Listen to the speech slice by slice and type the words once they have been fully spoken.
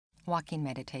Walking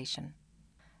meditation.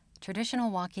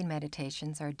 Traditional walking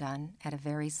meditations are done at a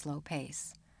very slow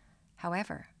pace.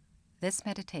 However, this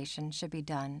meditation should be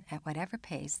done at whatever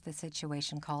pace the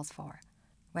situation calls for,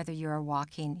 whether you are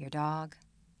walking your dog,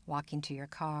 walking to your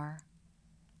car,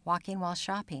 walking while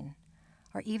shopping,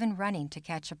 or even running to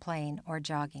catch a plane or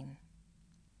jogging.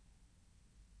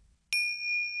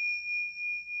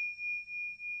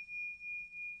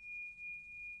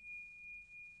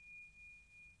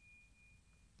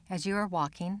 As you are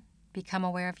walking, become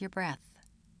aware of your breath.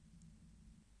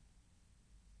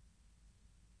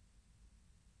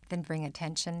 Then bring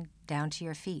attention down to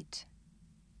your feet.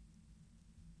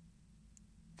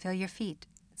 Feel your feet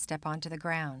step onto the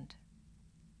ground.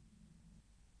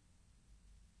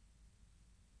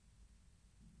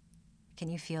 Can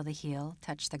you feel the heel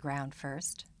touch the ground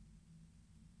first,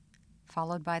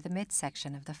 followed by the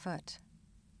midsection of the foot?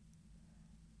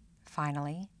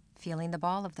 Finally, feeling the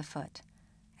ball of the foot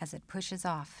as it pushes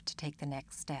off to take the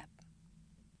next step.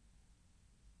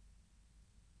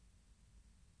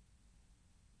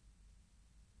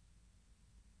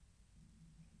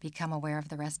 Become aware of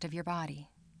the rest of your body.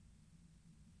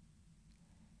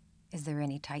 Is there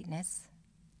any tightness,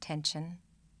 tension,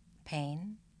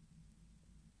 pain?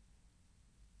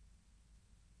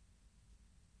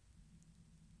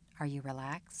 Are you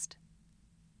relaxed?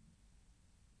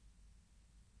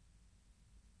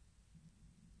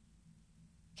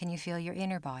 Can you feel your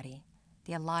inner body,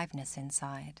 the aliveness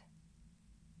inside?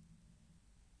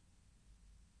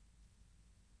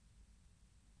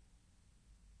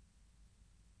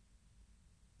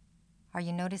 Are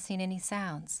you noticing any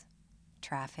sounds,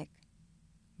 traffic,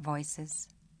 voices,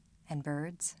 and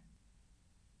birds?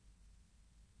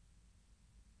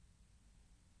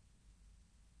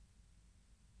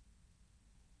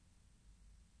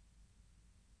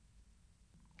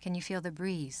 Can you feel the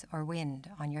breeze or wind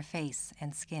on your face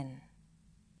and skin?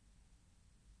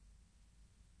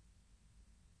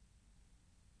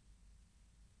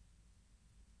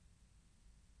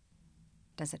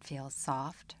 Does it feel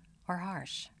soft or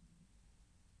harsh?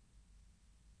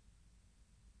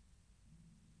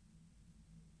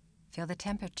 Feel the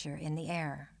temperature in the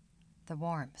air, the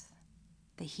warmth,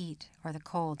 the heat or the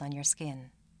cold on your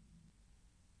skin.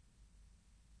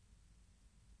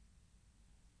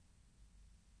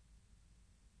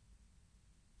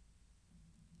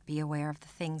 Be aware of the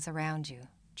things around you,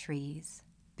 trees,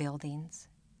 buildings,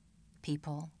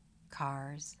 people,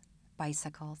 cars,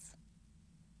 bicycles.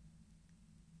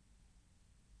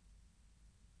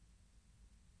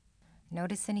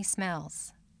 Notice any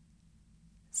smells,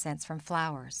 scents from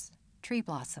flowers, tree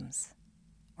blossoms,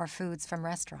 or foods from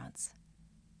restaurants,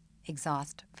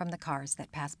 exhaust from the cars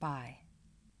that pass by.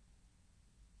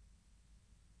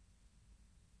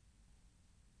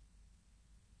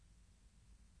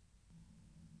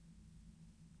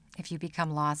 If you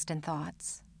become lost in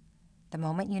thoughts, the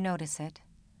moment you notice it,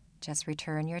 just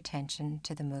return your attention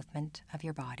to the movement of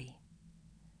your body,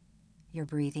 your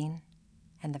breathing,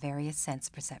 and the various sense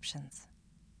perceptions.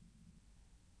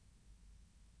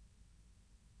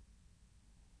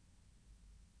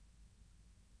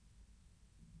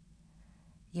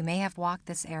 You may have walked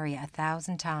this area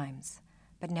 1,000 times,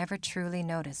 but never truly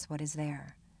notice what is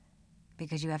there,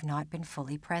 because you have not been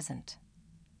fully present.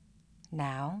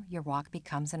 Now, your walk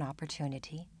becomes an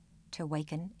opportunity to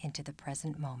awaken into the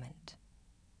present moment.